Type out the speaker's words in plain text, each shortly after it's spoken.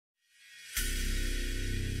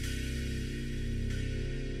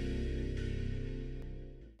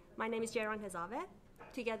My name is Jeyran Hezaveh.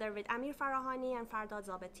 Together with Amir Farahani and Fardad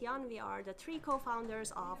Zabetian, we are the three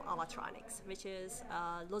co-founders of Avatronics, which is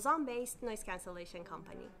a Lausanne-based noise cancellation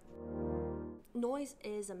company. Noise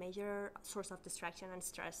is a major source of distraction and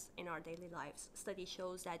stress in our daily lives. Study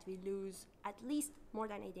shows that we lose at least more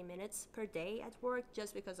than 80 minutes per day at work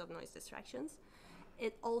just because of noise distractions.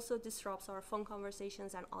 It also disrupts our phone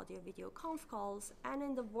conversations and audio-video conf calls, and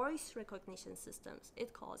in the voice recognition systems,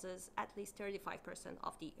 it causes at least 35%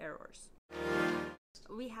 of the errors.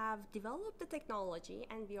 We have developed the technology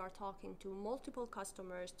and we are talking to multiple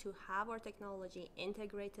customers to have our technology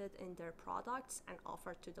integrated in their products and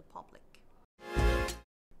offered to the public.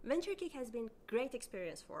 VentureKick has been a great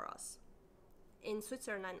experience for us. In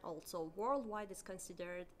Switzerland and also worldwide, it's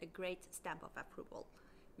considered a great stamp of approval.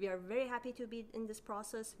 We are very happy to be in this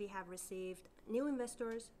process. We have received new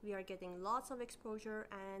investors, we are getting lots of exposure,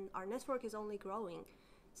 and our network is only growing.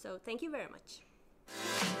 So thank you very much.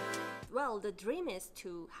 Well, the dream is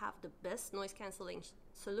to have the best noise cancelling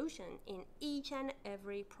solution in each and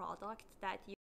every product that you